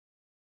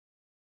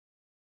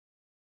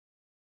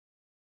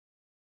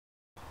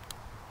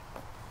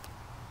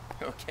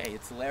Okay,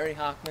 it's Larry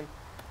Hochman,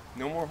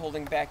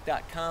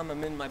 NoMoreHoldingBack.com.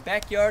 I'm in my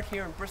backyard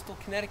here in Bristol,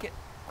 Connecticut,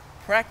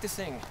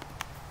 practicing,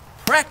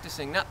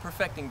 not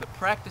perfecting, but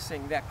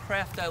practicing that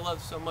craft I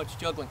love so much,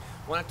 juggling.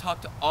 I want to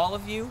talk to all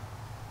of you.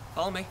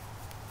 Follow me.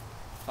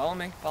 Follow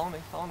me, follow me,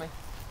 follow me.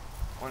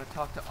 I want to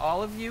talk to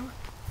all of you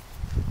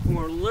who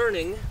are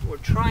learning, or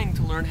trying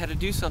to learn how to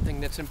do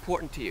something that's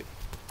important to you.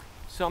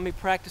 Saw me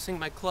practicing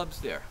my clubs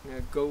there. I'm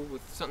going to go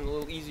with something a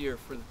little easier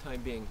for the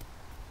time being.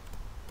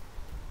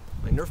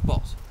 My Nerf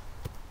balls.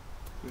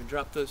 I'm going to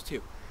drop those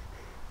too.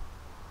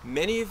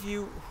 Many of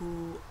you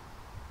who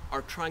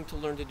are trying to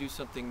learn to do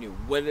something new,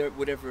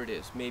 whatever it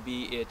is,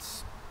 maybe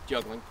it's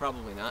juggling,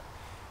 probably not.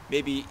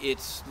 Maybe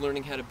it's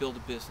learning how to build a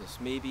business.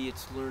 Maybe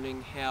it's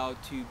learning how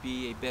to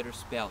be a better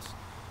spouse.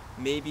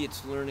 Maybe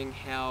it's learning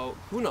how,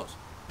 who knows?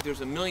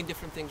 There's a million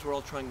different things we're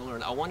all trying to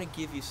learn. I want to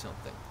give you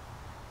something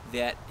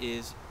that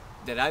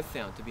I've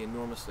found to be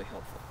enormously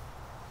helpful.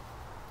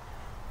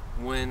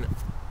 When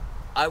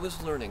I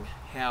was learning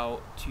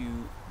how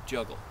to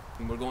juggle,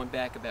 and we're going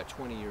back about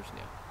 20 years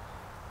now,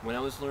 when I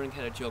was learning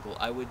how to juggle,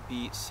 I would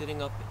be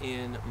sitting up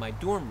in my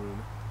dorm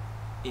room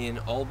in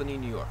Albany,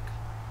 New York,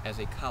 as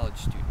a college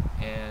student,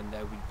 and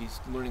I would be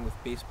learning with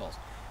baseballs,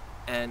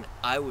 and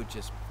I would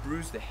just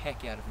bruise the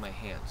heck out of my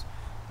hands.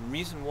 The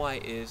reason why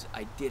is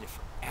I did it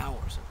for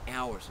hours and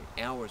hours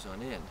and hours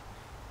on end,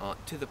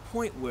 to the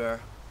point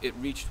where it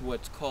reached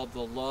what's called the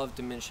law of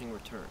diminishing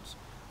returns.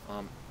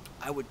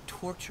 I would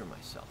torture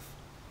myself.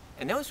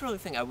 And that was really the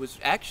thing. I was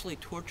actually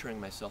torturing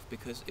myself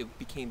because it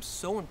became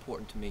so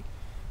important to me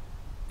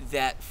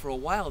that for a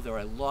while there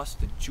I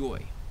lost the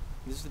joy.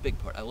 This is the big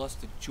part. I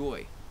lost the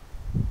joy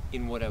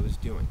in what I was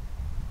doing.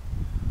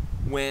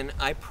 When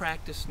I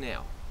practice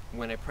now,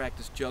 when I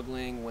practice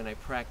juggling, when I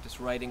practice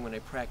writing, when I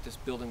practice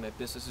building my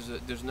business,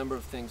 there's a number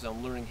of things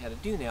I'm learning how to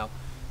do now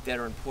that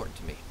are important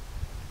to me.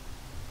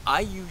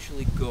 I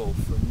usually go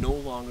for no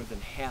longer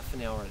than half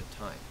an hour at a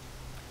time.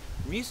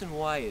 Reason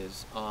why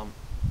is,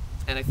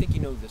 and I think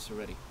you know this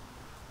already,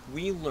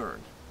 we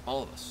learn,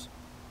 all of us,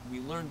 we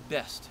learn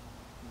best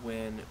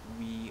when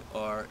we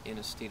are in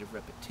a state of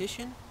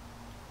repetition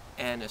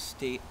and a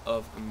state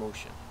of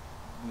emotion.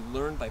 We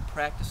learn by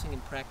practicing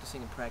and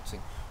practicing and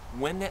practicing.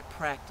 When that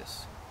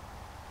practice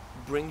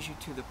brings you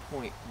to the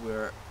point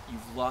where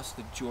you've lost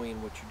the joy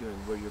in what you're doing,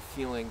 where you're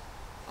feeling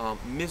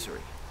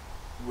misery,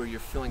 where you're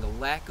feeling a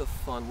lack of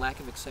fun, lack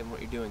of excitement in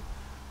what you're doing,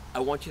 I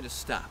want you to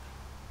stop.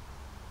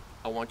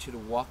 I want you to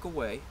walk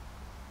away.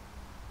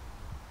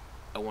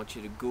 I want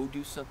you to go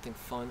do something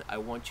fun. I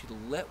want you to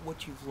let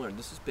what you've learned,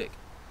 this is big,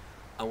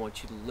 I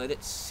want you to let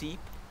it seep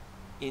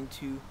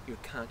into your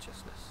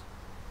consciousness.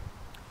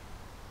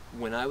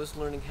 When I was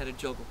learning how to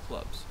juggle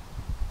clubs,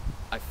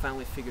 I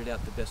finally figured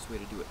out the best way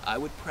to do it. I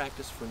would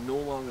practice for no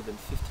longer than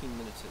 15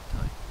 minutes at a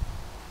time.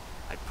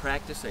 I'd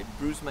practice, I'd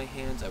bruise my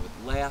hands, I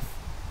would laugh.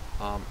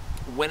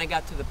 When I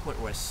got to the point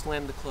where I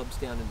slammed the clubs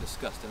down in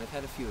disgust, and I've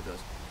had a few of those,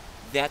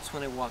 that's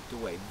when I walked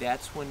away.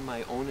 That's when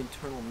my own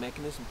internal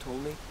mechanism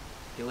told me,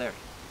 hey Larry,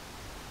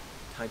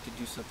 time to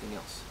do something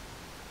else.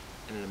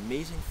 And an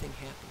amazing thing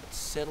happened. It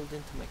settled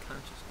into my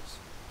consciousness.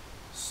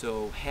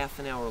 So half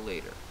an hour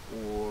later,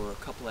 or a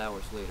couple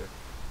hours later,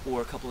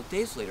 or a couple of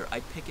days later,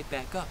 I'd pick it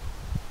back up.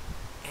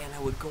 And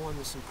I would go on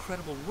this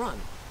incredible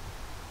run.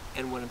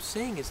 And what I'm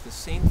saying is the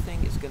same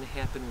thing is going to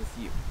happen with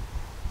you.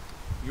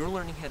 You're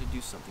learning how to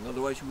do something,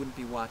 otherwise you wouldn't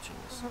be watching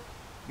this.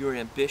 You're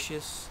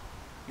ambitious,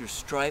 you're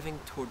striving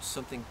towards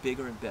something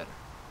bigger and better.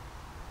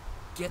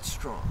 Get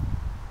strong.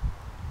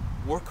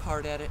 Work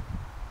hard at it.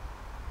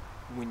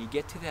 When you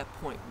get to that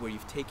point where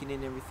you've taken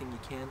in everything you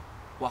can,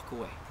 walk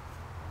away.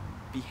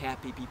 Be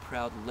happy, be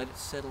proud, let it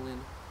settle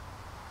in,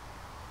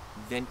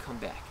 then come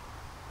back.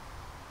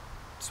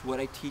 It's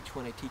what I teach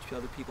when I teach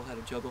other people how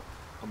to juggle.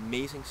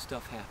 Amazing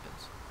stuff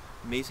happens.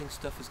 Amazing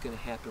stuff is going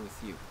to happen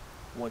with you.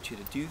 I want you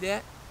to do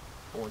that.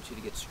 I want you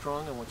to get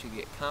strong. I want you to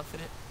get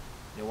confident.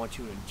 And I want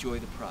you to enjoy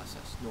the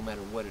process, no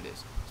matter what it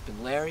is. It's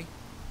been Larry,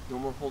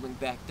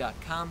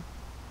 NoMoreHoldingBack.com.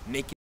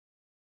 Make it